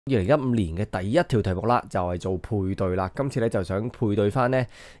2015年嘅第一條題目啦，就係做配對啦。今次咧就想配對翻呢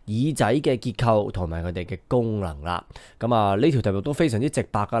耳仔嘅結構同埋佢哋嘅功能啦。咁啊呢條題目都非常之直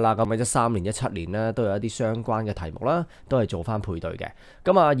白噶啦。咁13年、17年呢都有一啲相關嘅題目啦，都係做翻配對嘅。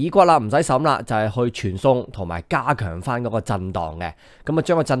咁啊耳骨啦唔使審啦，就係去傳送同埋加強翻嗰個震盪嘅。咁啊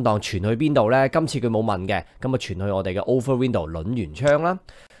將個震盪傳去邊度呢？今次佢冇問嘅，咁啊傳去我哋嘅 over window 輪圓窗啦。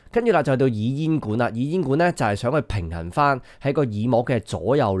跟住啦就到耳咽管啦，耳咽管咧就係想去平衡翻喺個耳膜嘅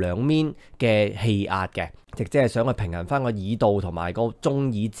左右兩面嘅氣壓嘅，即係想去平衡翻個耳道同埋個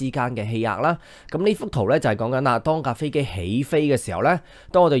中耳之間嘅氣壓啦。咁呢幅圖咧就係講緊啦，當架飛機起飛嘅時候咧，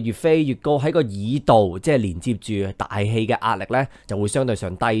當我哋越飛越高，喺個耳道即係連接住大氣嘅壓力咧就會相對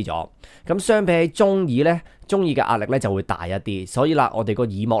上低咗。咁相比起中耳咧，中耳嘅壓力咧就會大一啲，所以啦我哋個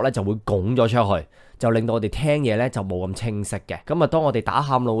耳膜咧就會拱咗出去。就令到我哋聽嘢咧就冇咁清晰嘅。咁啊，當我哋打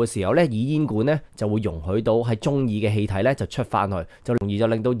喊路嘅時候咧，耳咽管咧就會容許到喺中耳嘅氣體咧就出翻去，就容易就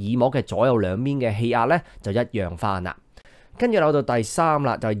令到耳膜嘅左右兩邊嘅氣壓咧就一樣翻啦。跟住落到第三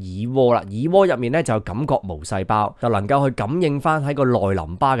啦，就係耳蝸啦。耳蝸入面咧就有感覺毛細胞，就能夠去感應翻喺個內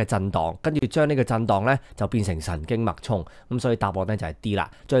淋巴嘅震盪，跟住將呢個震盪咧就變成神經脈衝。咁所以答案咧就係 D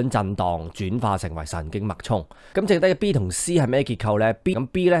啦，將震盪轉化成為神經脈衝。咁剩低嘅 B 同 C 係咩結構咧 ？B 咁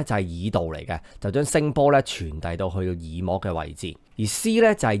B 咧就係耳道嚟嘅，就將聲波咧傳遞到去個耳膜嘅位置。而 C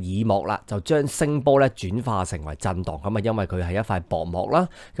咧就係耳膜啦，就將聲波咧轉化成為震盪。咁啊，因為佢係一塊薄膜啦，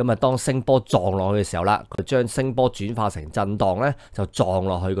咁啊當聲波撞落去嘅時候啦，佢將聲波轉化成震盪咧，就撞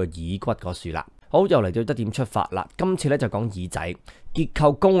落去個耳骨嗰處啦。好，又嚟到一點出發啦。今次咧就講耳仔結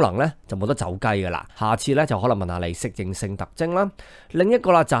構功能咧就冇得走雞噶啦。下次咧就可能問下你適應性特徵啦。另一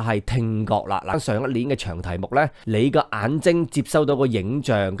個啦就係聽覺啦。嗱，上一年嘅長題目咧，你個眼睛接收到個影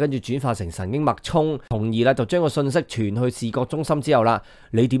像，跟住轉化成神經脈衝，從而咧就將個信息傳去視覺中心之後啦，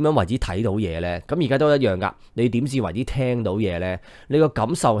你點樣為之睇到嘢咧？咁而家都一樣噶，你點至為之聽到嘢咧？你個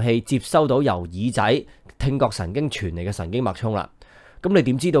感受器接收到由耳仔聽覺神經傳嚟嘅神經脈衝啦。咁你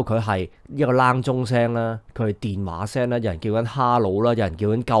點知道佢係一個冷鐘聲啦，佢係電話聲啦，有人叫緊哈佬啦，有人叫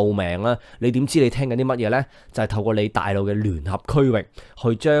緊救命啦，你點知你聽緊啲乜嘢呢？就係透過你大腦嘅聯合區域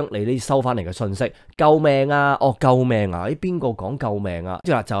去將你呢收翻嚟嘅信息，救命啊！哦，救命啊！邊個講救命啊？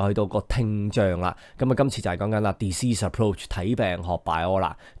之後就去到個聽障啦。咁啊，今次就係講緊啦 disease approach 睇病學 Bio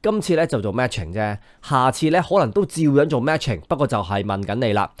啦。今次咧就做 matching 啫，下次咧可能都照樣做 matching， 不過就係問緊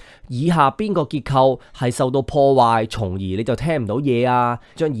你啦，以下邊個結構係受到破壞，從而你就聽唔到嘢啊？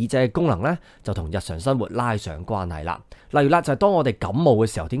將耳仔嘅功能咧就同日常生活拉上關係啦。例如啦，就係當我哋感冒嘅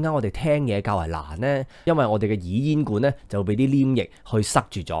時候，點解我哋聽嘢較為難呢？因為我哋嘅耳咽管咧就俾啲黏液去塞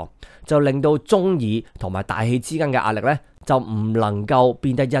住咗，就令到中耳同埋大氣之間嘅壓力咧就唔能夠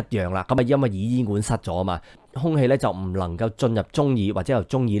變得一樣啦。咁啊，因為耳咽管塞咗啊嘛，空氣咧就唔能夠進入中耳或者由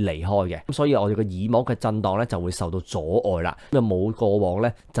中耳離開嘅，咁所以我哋個耳膜嘅震盪咧就會受到阻礙啦，咁就冇過往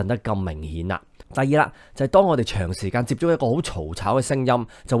咧震得咁明顯啦。第二啦，就係當我哋長時間接觸一個好嘈吵嘅聲音，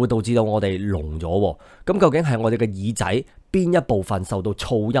就會導致到我哋聾咗。咁究竟係我哋嘅耳仔邊一部分受到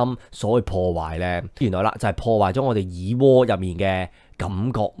噪音所去破壞呢？原來啦，就係破壞咗我哋耳蝸入面嘅感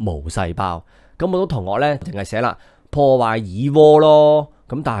覺毛細胞。咁好多同學咧淨係寫啦，破壞耳蝸咯。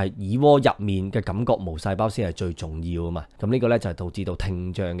咁但係耳蝸入面嘅感覺毛細胞先係最重要啊嘛，咁呢個咧就係導致到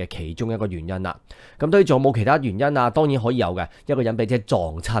聽障嘅其中一個原因啦。咁對於仲有冇其他原因啊？當然可以有嘅，一個人俾車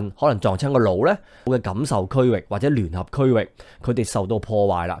撞親，可能撞親個腦咧，佢嘅感受區域或者聯合區域，佢哋受到破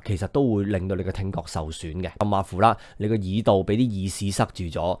壞啦，其實都會令到你嘅聽覺受損嘅。咁話乎啦，你個耳道俾啲耳屎塞住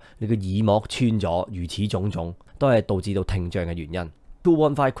咗，你個耳膜穿咗，如此種種都係導致到聽障嘅原因。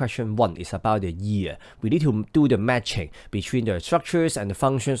215 question 1 is about the ear. We need to do the matching between the structures and the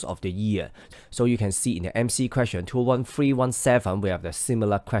functions of the ear. So you can see in the MC question 21317 we have the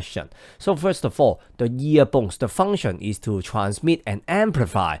similar question. So first of all, the ear bones, the function is to transmit and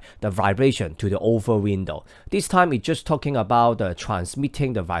amplify the vibration to the over window. This time it's just talking about the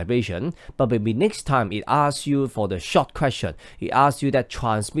transmitting the vibration, but maybe next time it asks you for the short question. It asks you that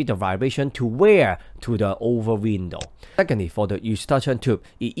transmit the vibration to where? To the over window. Secondly, for the eustachian tube,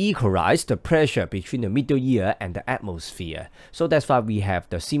 it equalizes the pressure between the middle ear and the atmosphere. So that's why we have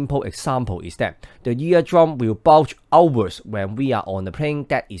the simple example is that the eardrum will bulge outwards when we are on the plane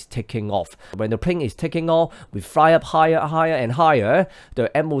that is taking off. When the plane is taking off, we fly up higher and higher, the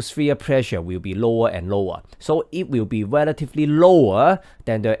atmosphere pressure will be lower and lower. So it will be relatively lower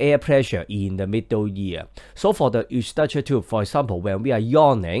than the air pressure in the middle ear. So for the eustachian tube, for example, when we are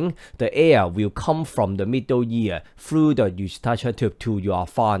yawning, the air will come from the middle ear through the eustachian tube to your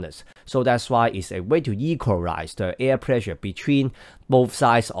pharynx. So that's why it's a way to equalize the air pressure between both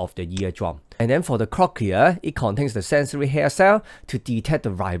sides of the eardrum. And then for the cochlea, it contains the sensory hair cell to detect the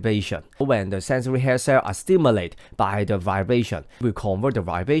vibration. When the sensory hair cell are stimulated by the vibration, we convert the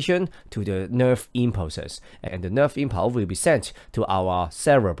vibration to the nerve impulses. And the nerve impulse will be sent to our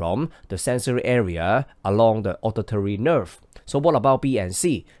cerebrum, the sensory area along the auditory nerve. So what about B and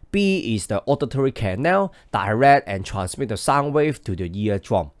C? B is the auditory canal, direct and transmit the sound wave to the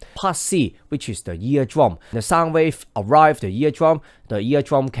eardrum. Part C, which is the eardrum. The sound wave arrive the eardrum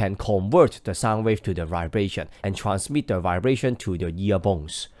can convert the sound wave to the vibration and transmit the vibration to the ear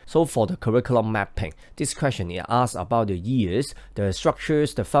bones. So for the curriculum mapping, this question it asks about the ears, the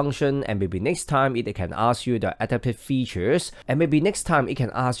structures, the function, and maybe next time it can ask you the adaptive features, and maybe next time it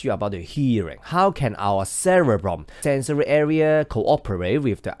can ask you about the hearing. How can our cerebrum sensory area cooperate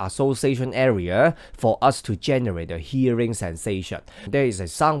with the association area for us to generate the hearing sensation? There is a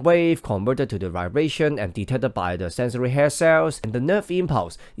sound wave converted to the vibration and detected by the sensory hair cells, and the nerve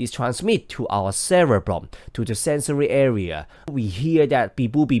impulse is transmitted to our cerebrum, to the sensory area. We hear that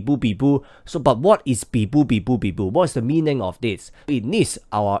beep boop beep boop beep boop. So but what is beep boop beep boop beep boop? What is the meaning of this? It needs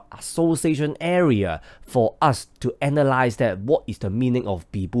our association area for us to analyze that what is the meaning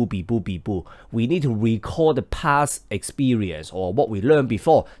of beep boop beep boop beep boop. We need to recall the past experience or what we learned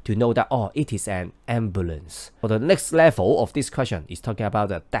before to know that oh, it is an ambulance. For the next level of this question is talking about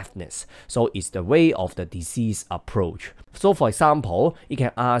the deafness. So it's the way of the disease approach. So for example, it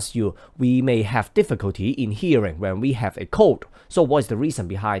can ask you, we may have difficulty in hearing when we have a cold. So what is the reason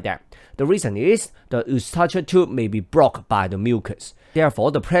behind that? The reason is the eustachian tube may be blocked by the mucus.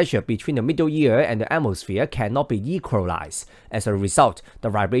 Therefore, the pressure between the middle ear and the atmosphere cannot be equalized. As a result, the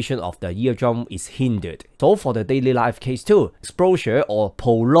vibration of the eardrum is hindered. So for the daily life case too, exposure or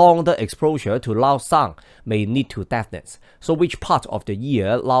prolonged exposure to loud sound may lead to deafness. So which part of the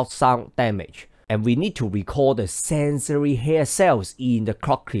ear loud sound damage? And we need to recall the sensory hair cells in the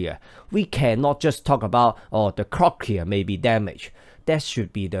cochlea. We cannot just talk about, oh, the cochlea may be damaged. That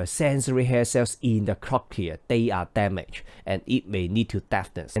should be the sensory hair cells in the cochlea. They are damaged and it may lead to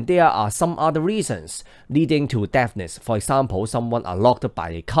deafness. And there are some other reasons leading to deafness. For example, someone are locked by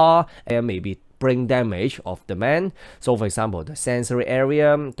a car and maybe brain damage of the man. So for example, the sensory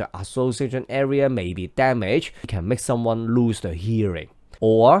area, the association area may be damaged. It can make someone lose the hearing.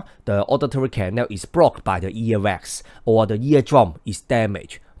 Or the auditory canal is blocked by the earwax, or the eardrum is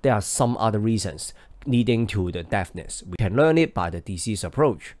damaged. There are some other reasons leading to the deafness. We can learn it by the disease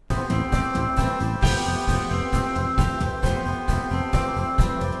approach.